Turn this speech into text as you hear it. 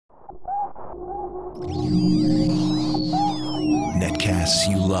Netcasts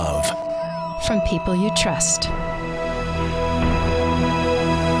you love. From people you trust.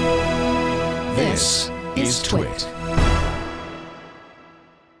 This is Twit.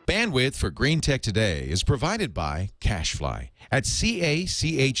 Bandwidth for Green Tech Today is provided by Cachefly at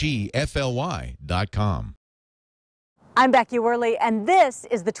CACHEFLY.com. I'm Becky Worley, and this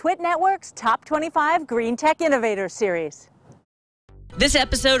is the Twit Network's Top 25 Green Tech Innovators Series. This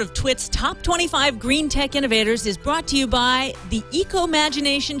episode of Twit's Top 25 Green Tech Innovators is brought to you by the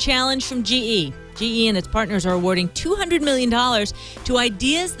Eco-Imagination Challenge from GE. GE and its partners are awarding $200 million to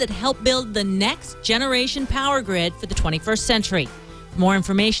ideas that help build the next generation power grid for the 21st century. For more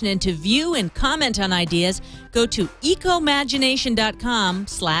information and to view and comment on ideas, go to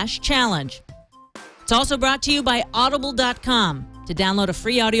ecoimagination.com/challenge. It's also brought to you by Audible.com. To download a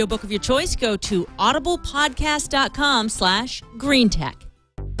free audiobook of your choice, go to audiblepodcast.com/greentech.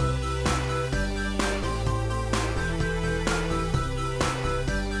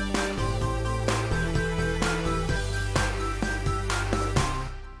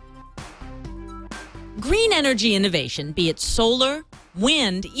 Green energy innovation, be it solar,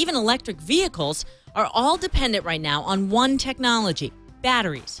 wind, even electric vehicles, are all dependent right now on one technology: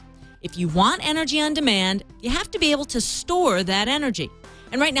 batteries. If you want energy on demand, you have to be able to store that energy.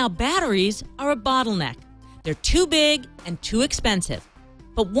 And right now, batteries are a bottleneck. They're too big and too expensive.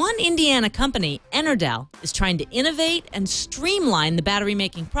 But one Indiana company, EnerDel, is trying to innovate and streamline the battery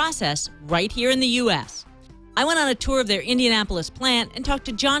making process right here in the U.S. I went on a tour of their Indianapolis plant and talked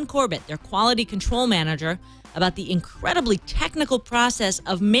to John Corbett, their quality control manager, about the incredibly technical process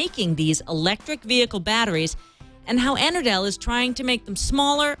of making these electric vehicle batteries and how EnerDel is trying to make them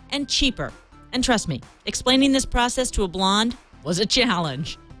smaller and cheaper. And trust me, explaining this process to a blonde was a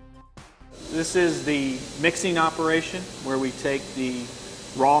challenge. This is the mixing operation where we take the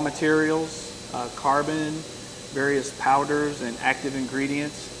raw materials, carbon, various powders and active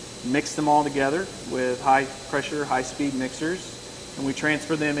ingredients, mix them all together with high pressure, high speed mixers, and we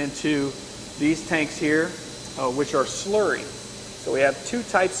transfer them into these tanks here, which are slurry. So we have two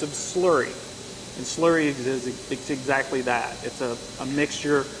types of slurry. And slurry is exactly that. It's a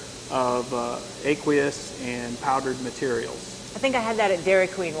mixture of aqueous and powdered materials. I think I had that at Dairy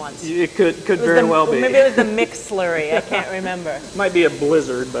Queen once. It could very well be. Maybe it was the mixed slurry. I can't remember. It might be a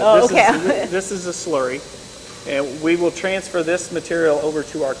blizzard, but this is a slurry. And we will transfer this material over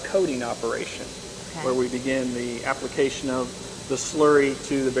to our coating operation, where we begin the application of the slurry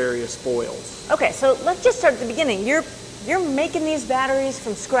to the various foils. Okay, so let's just start at the beginning. You're making these batteries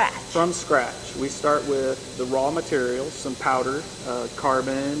from scratch? From scratch. We start with the raw materials, some powder,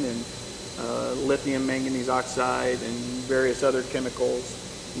 carbon and lithium manganese oxide and various other chemicals,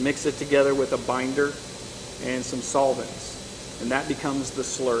 mix it together with a binder and some solvents, and that becomes the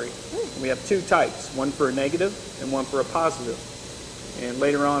slurry. We have two types, one for a negative and one for a positive. And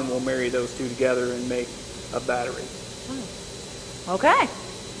later on we'll marry those two together and make a battery. Okay.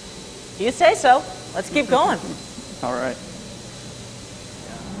 You say so. Let's keep going. All right.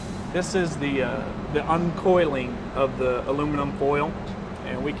 This is the uncoiling of the aluminum foil,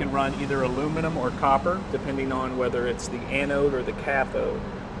 and we can run either aluminum or copper depending on whether it's the anode or the cathode.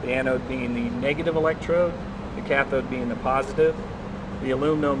 The anode being the negative electrode, the cathode being the positive. The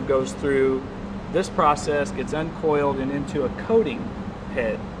aluminum goes through this process, gets uncoiled and into a coating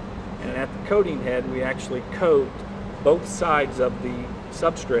head. And at the coating head, we actually coat both sides of the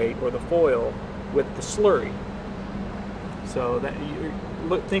substrate or the foil with the slurry. So that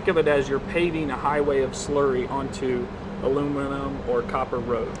think of it as you're paving a highway of slurry onto aluminum or copper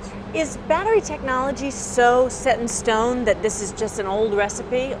roads. Is battery technology so set in stone that this is just an old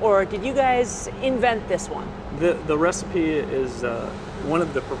recipe, or did you guys invent this one? The recipe is one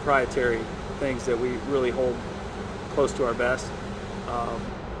of the proprietary things that we really hold close to our vest.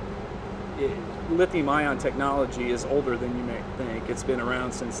 Lithium-ion technology is older than you may think. It's been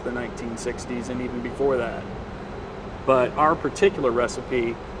around since the 1960s and even before that. But our particular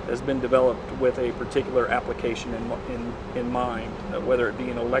recipe has been developed with a particular application in mind, whether it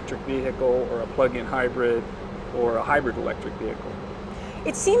be an electric vehicle or a plug-in hybrid or a hybrid electric vehicle.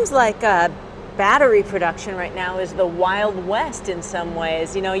 It seems like battery production right now is the Wild West in some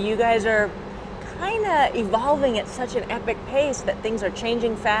ways. You know, you guys are kind of evolving at such an epic pace that things are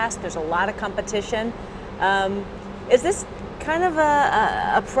changing fast. There's a lot of competition. Is this kind of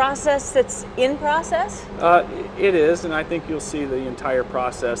a process that's in process? It is, and I think you'll see the entire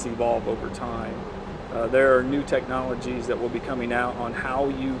process evolve over time. There are new technologies that will be coming out on how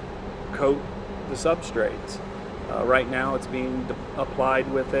you coat the substrates. Right now it's being applied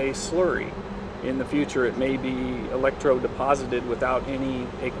with a slurry, In the future, it may be electrode deposited without any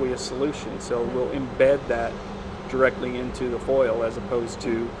aqueous solution. So we'll embed that directly into the foil as opposed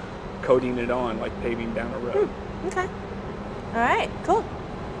to coating it on like paving down a road. Okay. All right, cool.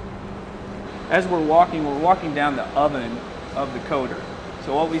 As we're walking down the oven of the coater.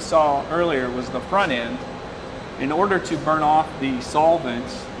 So what we saw earlier was the front end. In order to burn off the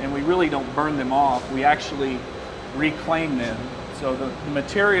solvents, and we really don't burn them off, we actually reclaim them. So the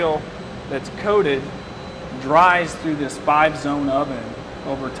material that's coated dries through this 5-zone oven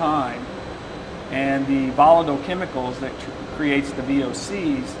over time, and the volatile chemicals that creates the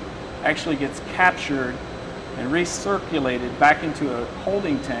VOCs actually gets captured and recirculated back into a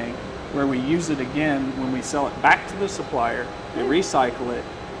holding tank where we use it again when we sell it back to the supplier, they recycle it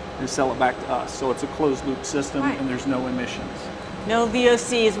and sell it back to us. So it's a closed loop system, and there's no emissions. No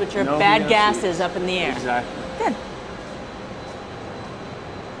VOCs, which are bad gases up in the air. Exactly. Good.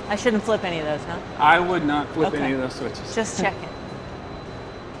 I shouldn't flip any of those, huh? I would not flip any of those switches. Just checking.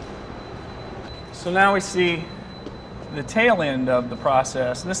 So now we see the tail end of the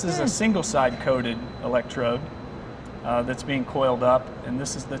process. This is a single side coated electrode that's being coiled up, and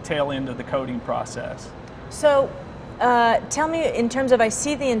this is the tail end of the coating process. So tell me, in terms of, I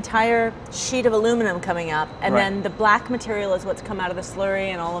see the entire sheet of aluminum coming up, and then the black material is what's come out of the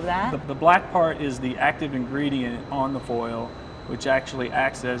slurry and all of that? The black part is the active ingredient on the foil, which actually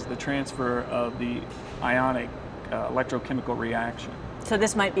acts as the transfer of the ionic electrochemical reaction. So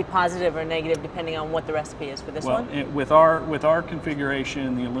this might be positive or negative depending on what the recipe is for this one? With our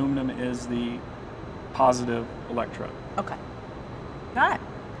configuration, the aluminum is the positive electrode. Okay. Got it.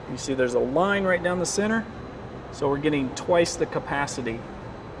 You see there's a line right down the center, so we're getting twice the capacity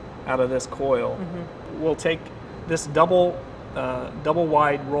out of this coil. We'll take this double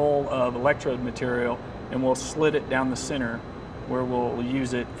wide roll of electrode material and we'll slit it down the center where we'll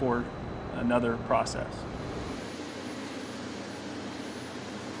use it for another process.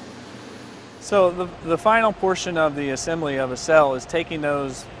 So the final portion of the assembly of a cell is taking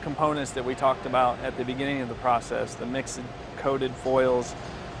those components that we talked about at the beginning of the process, the mixed coated foils.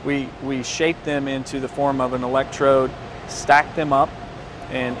 We shape them into the form of an electrode, stack them up,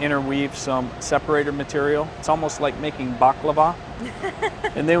 and interweave some separator material. It's almost like making baklava.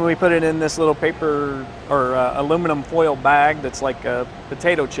 And then we put it in this little paper or aluminum foil bag that's like a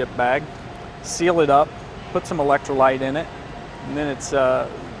potato chip bag, seal it up, put some electrolyte in it, and then it's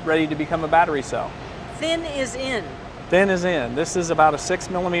ready to become a battery cell. Thin is in. Thin is in. This is about a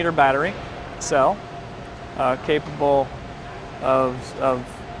 6mm battery cell, capable of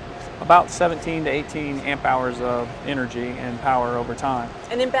about 17 to 18 amp hours of energy and power over time.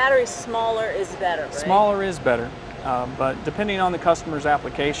 And in batteries, smaller is better, right? Smaller is better, but depending on the customer's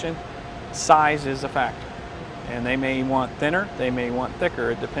application, size is a factor. And they may want thinner, they may want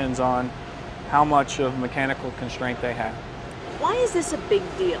thicker. It depends on how much of mechanical constraint they have. Why is this a big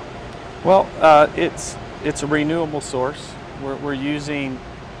deal? Well, it's a renewable source. We're using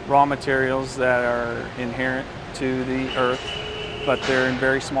raw materials that are inherent to the earth, but they're in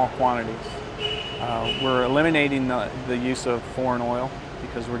very small quantities. We're eliminating the use of foreign oil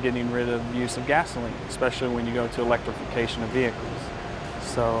because we're getting rid of the use of gasoline, especially when you go to electrification of vehicles.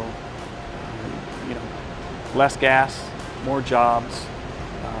 So, less gas, more jobs,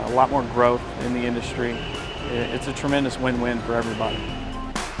 a lot more growth in the industry. It's a tremendous win-win for everybody.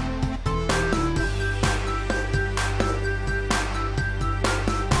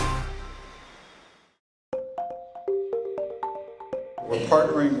 We're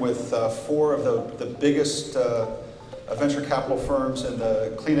partnering with 4 of the biggest venture capital firms in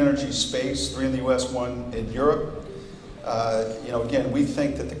the clean energy space, 3 in the US, 1 in Europe. Again, we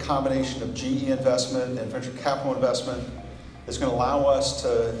think that the combination of GE investment and venture capital investment is going to allow us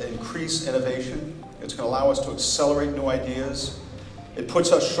to increase innovation. It's going to allow us to accelerate new ideas. It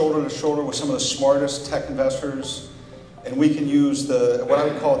puts us shoulder to shoulder with some of the smartest tech investors, and we can use what I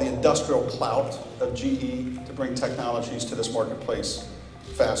would call the industrial clout of GE to bring technologies to this marketplace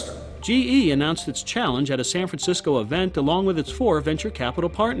faster. GE announced its challenge at a San Francisco event along with its 4 venture capital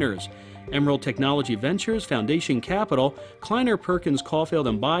partners. Emerald Technology Ventures, Foundation Capital, Kleiner Perkins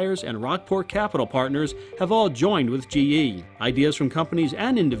Caulfield & Byers, and Rockport Capital Partners have all joined with GE. Ideas from companies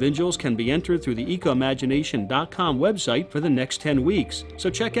and individuals can be entered through the ecoimagination.com website for the next 10 weeks. So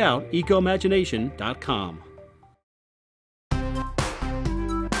check out ecoimagination.com.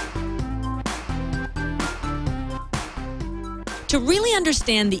 To really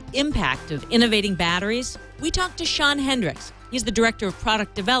understand the impact of innovating batteries, we talked to Sean Hendricks. He's the Director of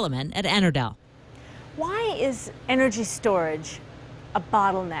Product Development at EnerDel. Why is energy storage a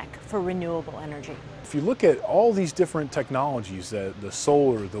bottleneck for renewable energy? If you look at all these different technologies, the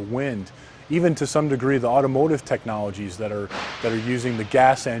solar, the wind, even to some degree the automotive technologies that are using the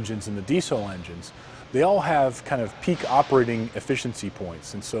gas engines and the diesel engines, they all have kind of peak operating efficiency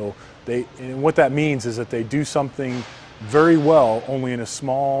points. And so and what that means is that they do something very well only in a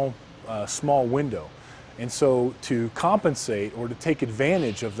small window. And so to compensate or to take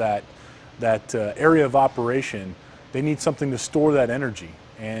advantage of that area of operation, they need something to store that energy.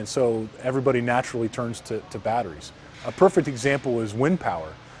 And so everybody naturally turns to batteries. A perfect example is wind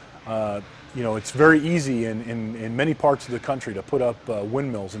power. It's very easy in many parts of the country to put up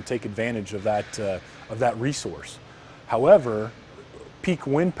windmills and take advantage of that resource. However, peak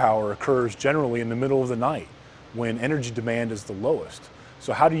wind power occurs generally in the middle of the night when energy demand is the lowest.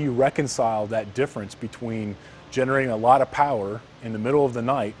 So how do you reconcile that difference between generating a lot of power in the middle of the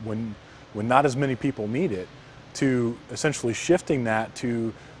night when not as many people need it, to essentially shifting that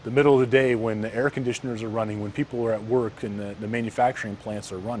to the middle of the day when the air conditioners are running, when people are at work and the manufacturing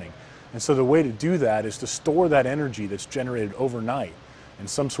plants are running? And so the way to do that is to store that energy that's generated overnight in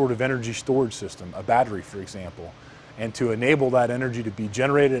some sort of energy storage system, a battery for example, and to enable that energy to be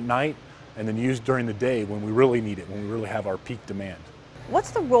generated at night and then used during the day when we really need it, when we really have our peak demand.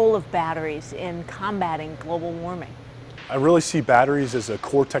 What's the role of batteries in combating global warming? I really see batteries as a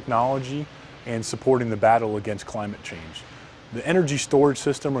core technology and supporting the battle against climate change. The energy storage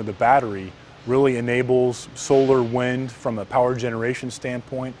system, or the battery, really enables solar, wind from a power generation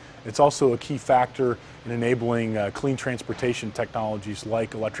standpoint. It's also a key factor in enabling clean transportation technologies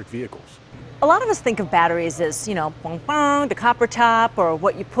like electric vehicles. A lot of us think of batteries as, bong bong, the copper top, or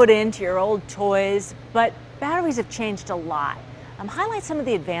what you put into your old toys, but batteries have changed a lot. Highlight some of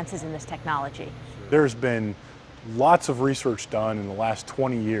the advances in this technology. There's been lots of research done in the last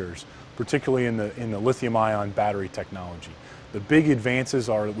 20 years, particularly in the lithium-ion battery technology. The big advances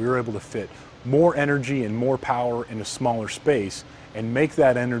are that we were able to fit more energy and more power in a smaller space and make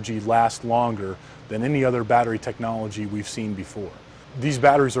that energy last longer than any other battery technology we've seen before. These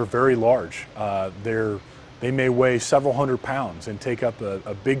batteries are very large. They may weigh several hundred pounds and take up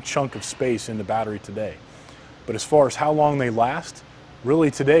a big chunk of space in the battery today. But as far as how long they last,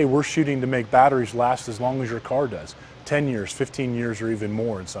 really today we're shooting to make batteries last as long as your car does, 10 years, 15 years, or even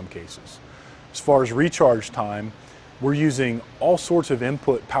more in some cases. As far as recharge time, we're using all sorts of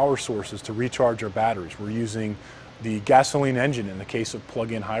input power sources to recharge our batteries. We're using the gasoline engine in the case of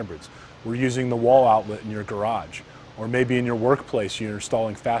plug-in hybrids. We're using the wall outlet in your garage, or maybe in your workplace you're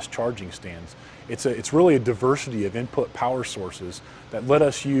installing fast charging stands. It's really a diversity of input power sources that let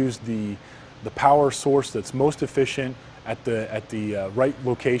us use the power source that's most efficient at the right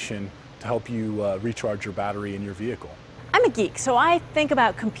location to help you recharge your battery in your vehicle. I'm a geek, so I think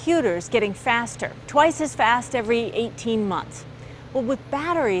about computers getting faster, twice as fast every 18 months. Well, with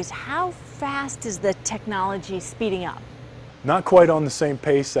batteries, how fast is the technology speeding up? Not quite on the same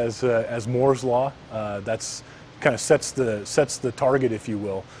pace as Moore's Law. That's kind of sets the target, if you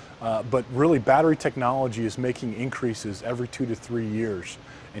will. But really, battery technology is making increases every 2 to 3 years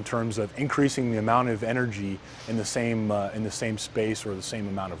in terms of increasing the amount of energy in the same space or the same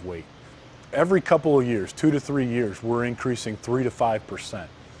amount of weight. Every couple of years, 2 to 3 years, we're increasing 3 to 5%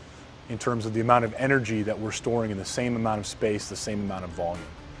 in terms of the amount of energy that we're storing in the same amount of space, the same amount of volume.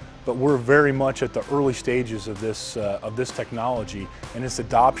 But we're very much at the early stages of this technology and its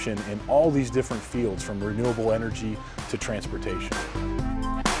adoption in all these different fields, from renewable energy to transportation.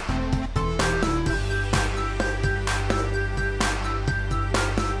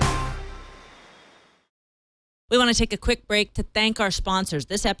 We want to take a quick break to thank our sponsors.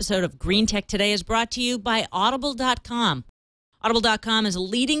 This episode of Green Tech Today is brought to you by Audible.com. Audible.com is a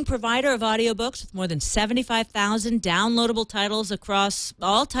leading provider of audiobooks with more than 75,000 downloadable titles across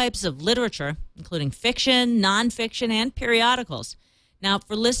all types of literature, including fiction, nonfiction, and periodicals. Now,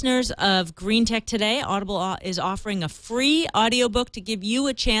 for listeners of Green Tech Today, Audible is offering a free audiobook to give you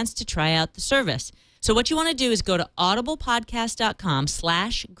a chance to try out the service. So what you want to do is go to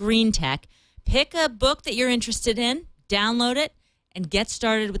audiblepodcast.com/greentech, pick a book that you're interested in, download it, and get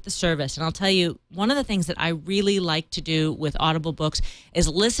started with the service. And I'll tell you, one of the things that I really like to do with Audible books is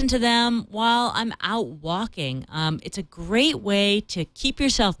listen to them while I'm out walking. It's a great way to keep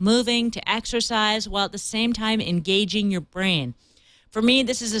yourself moving, to exercise, while at the same time engaging your brain. For me,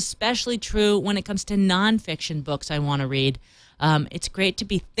 this is especially true when it comes to nonfiction books I want to read. It's great to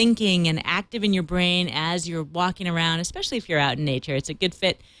be thinking and active in your brain as you're walking around, especially if you're out in nature. It's a good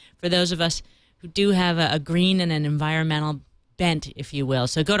fit for those of us who do have a green and an environmental bent, if you will.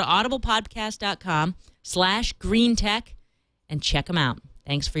 So go to audiblepodcast.com/greentech and check them out.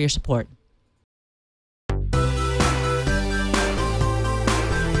 Thanks for your support.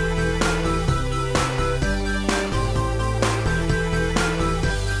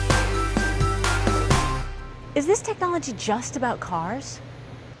 Is this technology just about cars?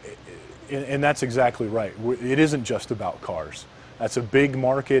 And that's exactly right. It isn't just about cars. That's a big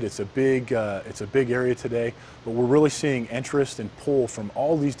market. It's a big area today. But we're really seeing interest and pull from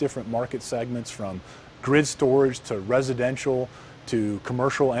all these different market segments, from grid storage to residential to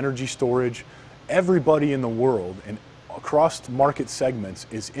commercial energy storage. Everybody in the world and across market segments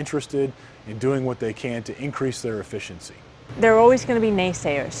is interested in doing what they can to increase their efficiency. There are always going to be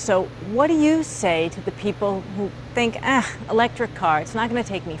naysayers. So what do you say to the people who think, electric car, it's not going to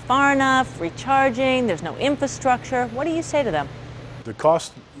take me far enough, recharging, there's no infrastructure? What do you say to them? The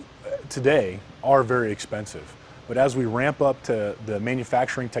costs today are very expensive, but as we ramp up to the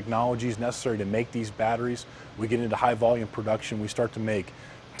manufacturing technologies necessary to make these batteries, we get into high volume production, we start to make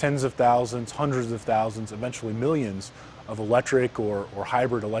tens of thousands, hundreds of thousands, eventually millions of electric or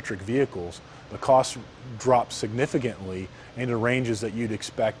hybrid electric vehicles. The costs drop significantly into ranges that you'd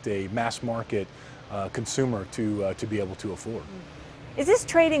expect a mass market consumer to be able to afford. Is this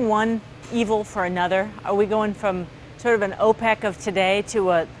trading one evil for another? Are we going from sort of an OPEC of today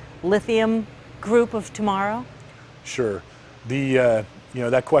to a lithium group of tomorrow? Sure. That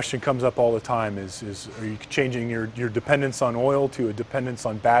question comes up all the time, is are you changing your dependence on oil to a dependence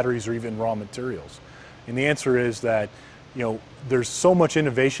on batteries or even raw materials? And the answer is that there's so much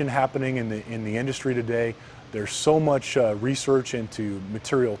innovation happening in the industry today. There's so much research into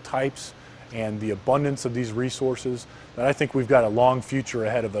material types and the abundance of these resources that I think we've got a long future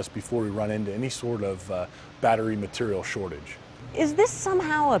ahead of us before we run into any sort of battery material shortage. Is this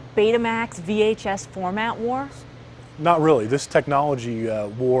somehow a Betamax VHS format war? Not really. This technology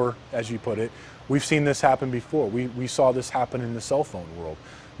war, as you put it, we've seen this happen before. We saw this happen in the cell phone world.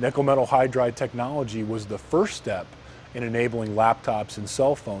 Nickel metal hydride technology was the first step in enabling laptops and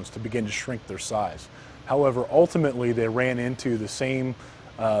cell phones to begin to shrink their size. However, ultimately they ran into the same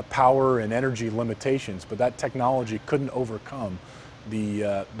power and energy limitations, but that technology couldn't overcome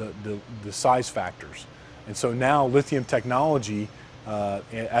the size factors. And so now lithium technology,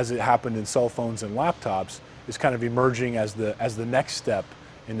 as it happened in cell phones and laptops, is kind of emerging as the next step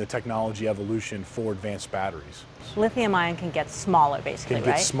in the technology evolution for advanced batteries. Lithium ion can get smaller, basically,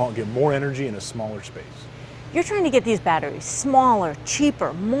 right? Get more energy in a smaller space. You're trying to get these batteries smaller,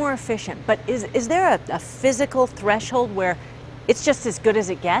 cheaper, more efficient, but is there a physical threshold where it's just as good as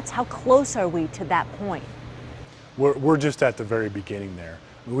it gets? How close are we to that point? We're just at the very beginning there.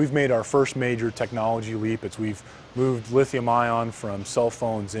 We've made our first major technology leap as we've moved lithium ion from cell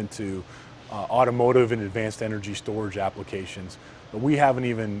phones into automotive and advanced energy storage applications. But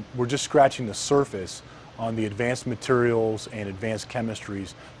we're just scratching the surface on the advanced materials and advanced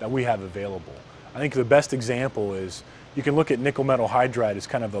chemistries that we have available. I think the best example is you can look at nickel metal hydride as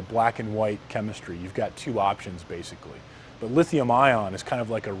kind of a black and white chemistry. You've got two options basically. But lithium ion is kind of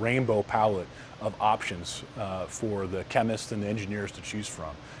like a rainbow palette of options for the chemists and the engineers to choose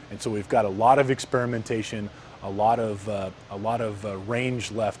from. And so we've got a lot of experimentation, a lot of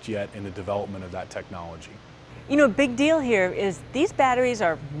range left yet in the development of that technology. A big deal here is these batteries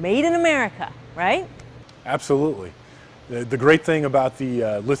are made in America, right? Absolutely. The great thing about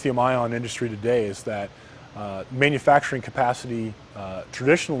the lithium ion industry today is that manufacturing capacity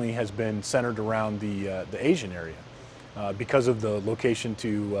traditionally has been centered around the Asian area because of the location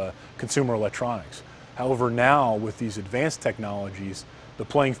to consumer electronics. However, now with these advanced technologies, the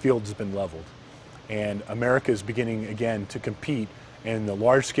playing field has been leveled, and America is beginning again to compete in the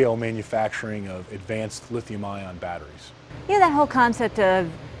large-scale manufacturing of advanced lithium-ion batteries. That whole concept of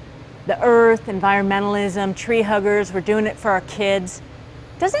the earth, environmentalism, tree huggers, we're doing it for our kids.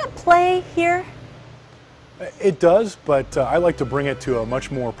 Does that play here? It does, but I like to bring it to a much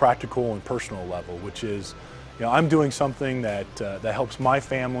more practical and personal level, which is, I'm doing something that helps my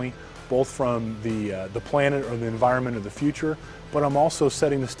family, both from the planet or the environment of the future, but I'm also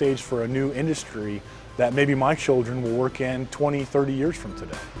setting the stage for a new industry that maybe my children will work in 20, 30 years from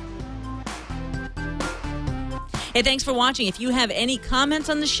today. Hey, thanks for watching. If you have any comments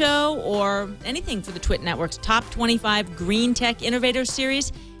on the show or anything for the TWiT Network's Top 25 Green Tech Innovators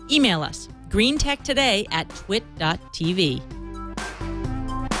Series, email us, greentechtoday@twit.tv.